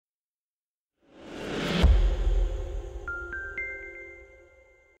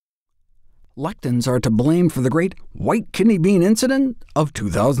lectins are to blame for the great white kidney bean incident of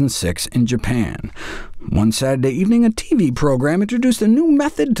 2006 in Japan. One Saturday evening, a TV program introduced a new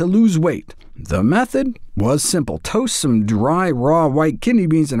method to lose weight. The method was simple. Toast some dry, raw white kidney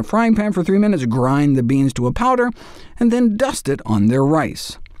beans in a frying pan for 3 minutes, grind the beans to a powder, and then dust it on their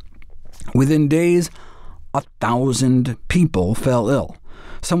rice. Within days, 1,000 people fell ill.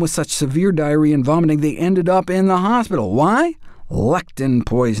 Some with such severe diarrhea and vomiting they ended up in the hospital. Why? Lectin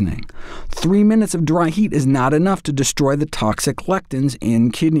poisoning. 3 minutes of dry heat is not enough to destroy the toxic lectins in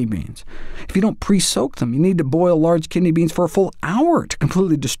kidney beans. If you don't pre-soak them, you need to boil large kidney beans for a full hour to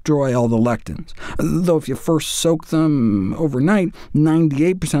completely destroy all the lectins. Though if you first soak them overnight,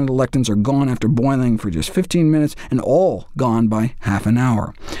 98% of the lectins are gone after boiling for just 15 minutes, and all gone by half an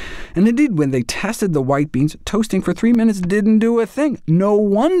hour. And indeed, when they tested the white beans, toasting for 3 minutes didn't do a thing. No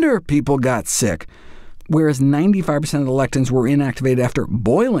wonder people got sick. Whereas 95% of the lectins were inactivated after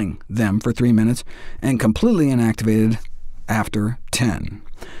boiling them for 3 minutes, and completely inactivated after 10.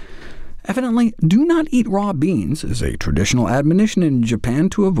 Evidently, do not eat raw beans is a traditional admonition in Japan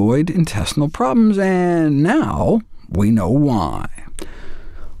to avoid intestinal problems, and now we know why.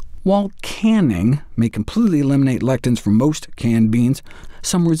 While canning may completely eliminate lectins from most canned beans,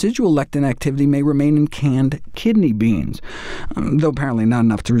 some residual lectin activity may remain in canned kidney beans, though apparently not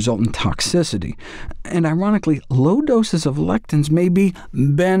enough to result in toxicity. And ironically, low doses of lectins may be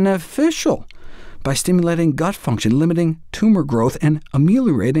beneficial by stimulating gut function, limiting tumor growth, and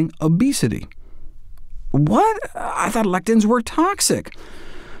ameliorating obesity. What? I thought lectins were toxic.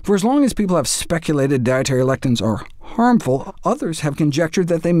 For as long as people have speculated dietary lectins are harmful, others have conjectured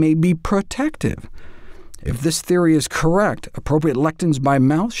that they may be protective. If this theory is correct, appropriate lectins by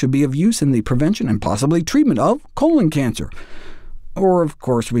mouth should be of use in the prevention and possibly treatment of colon cancer. Or, of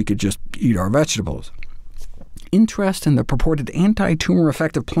course, we could just eat our vegetables. Interest in the purported anti-tumor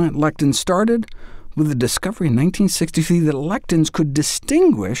effect of plant lectins started with the discovery in 1963 that lectins could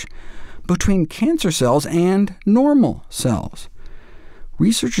distinguish between cancer cells and normal cells.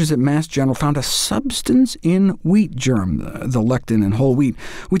 Researchers at Mass General found a substance in wheat germ, the lectin in whole wheat,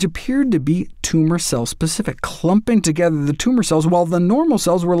 which appeared to be tumor cell-specific, clumping together the tumor cells while the normal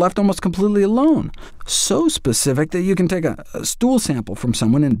cells were left almost completely alone. So specific that you can take a stool sample from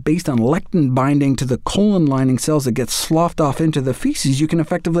someone, and based on lectin binding to the colon lining cells that get sloughed off into the feces, you can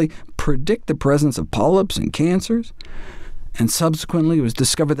effectively predict the presence of polyps and cancers. And subsequently, it was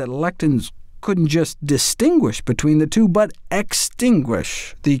discovered that lectins couldn't just distinguish between the two, but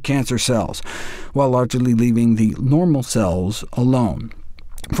extinguish the cancer cells, while largely leaving the normal cells alone.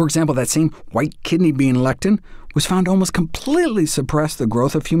 For example, that same white kidney bean lectin was found to almost completely suppress the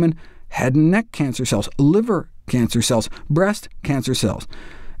growth of human head and neck cancer cells, liver cancer cells, breast cancer cells,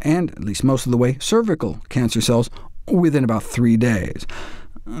 and, at least most of the way, cervical cancer cells within about 3 days.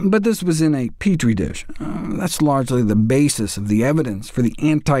 But this was in a Petri dish. That's largely the basis of the evidence for the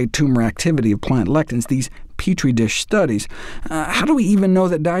anti-tumor activity of plant lectins, these Petri dish studies. How do we even know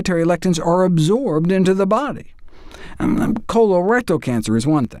that dietary lectins are absorbed into the body? Colorectal cancer is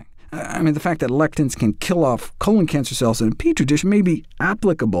one thing. The fact that lectins can kill off colon cancer cells in a Petri dish may be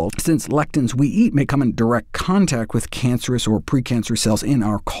applicable, since lectins we eat may come in direct contact with cancerous or precancerous cells in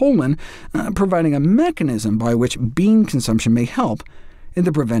our colon, providing a mechanism by which bean consumption may help in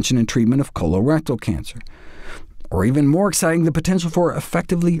the prevention and treatment of colorectal cancer. Or even more exciting, the potential for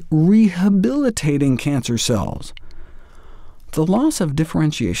effectively rehabilitating cancer cells. The loss of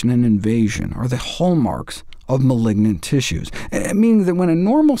differentiation and invasion are the hallmarks of malignant tissues, meaning that when a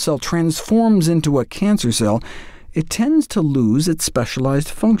normal cell transforms into a cancer cell, it tends to lose its specialized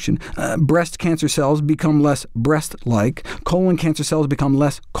function. Breast cancer cells become less breast-like, colon cancer cells become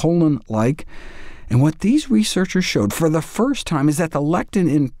less colon-like, and what these researchers showed for the first time is that the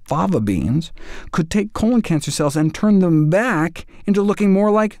lectin in fava beans could take colon cancer cells and turn them back into looking more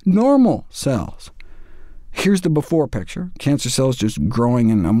like normal cells. Here's the before picture, cancer cells just growing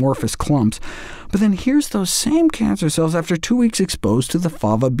in amorphous clumps. But then here's those same cancer cells after 2 weeks exposed to the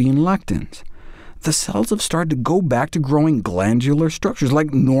fava bean lectins. The cells have started to go back to growing glandular structures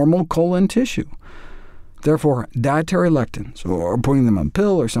like normal colon tissue. Therefore, dietary lectins, or putting them on a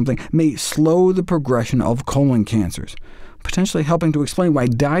pill or something, may slow the progression of colon cancers, potentially helping to explain why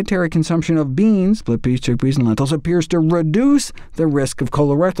dietary consumption of beans, split peas, chickpeas, and lentils, appears to reduce the risk of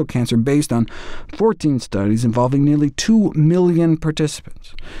colorectal cancer based on 14 studies involving nearly 2 million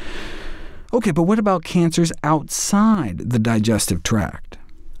participants. OK, but what about cancers outside the digestive tract?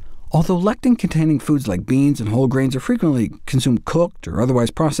 Although lectin-containing foods like beans and whole grains are frequently consumed cooked or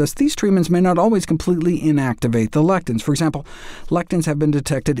otherwise processed, these treatments may not always completely inactivate the lectins. For example, lectins have been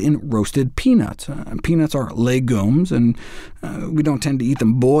detected in roasted peanuts. Peanuts are legumes, and we don't tend to eat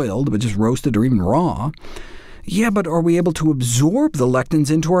them boiled, but just roasted or even raw. Yeah, but are we able to absorb the lectins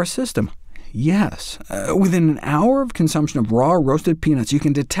into our system? Yes. Within an hour of consumption of raw roasted peanuts, you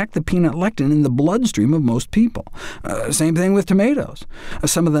can detect the peanut lectin in the bloodstream of most people. Same thing with tomatoes.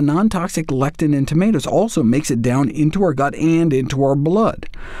 Some of the non-toxic lectin in tomatoes also makes it down into our gut and into our blood.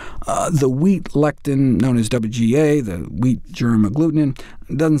 The wheat lectin, known as WGA, the wheat germ agglutinin,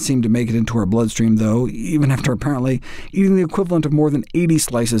 doesn't seem to make it into our bloodstream, though, even after apparently eating the equivalent of more than 80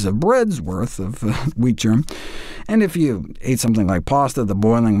 slices of bread's worth of wheat germ. And if you ate something like pasta, the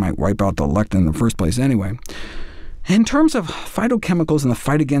boiling might wipe out the lectin in the first place anyway. In terms of phytochemicals in the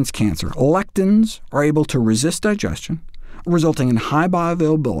fight against cancer, lectins are able to resist digestion, resulting in high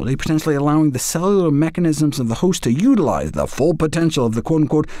bioavailability, potentially allowing the cellular mechanisms of the host to utilize the full potential of the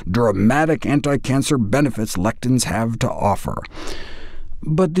quote-unquote dramatic anti-cancer benefits lectins have to offer.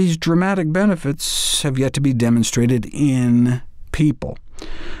 But these dramatic benefits have yet to be demonstrated in people.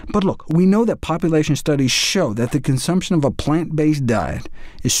 But look, we know that population studies show that the consumption of a plant-based diet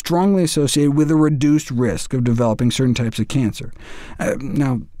is strongly associated with a reduced risk of developing certain types of cancer.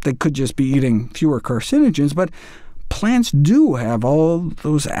 Now, they could just be eating fewer carcinogens, but plants do have all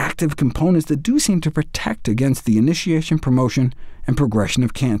those active components that do seem to protect against the initiation, promotion, and progression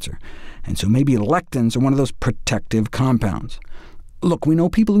of cancer. And so maybe lectins are one of those protective compounds. Look, we know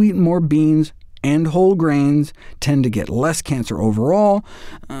people who eat more beans and whole grains tend to get less cancer overall.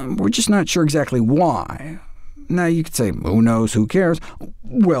 We're just not sure exactly why. Now, you could say, who knows, who cares?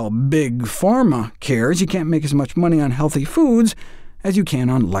 Well, Big Pharma cares. You can't make as much money on healthy foods as you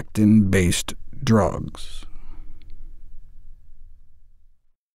can on lectin-based drugs.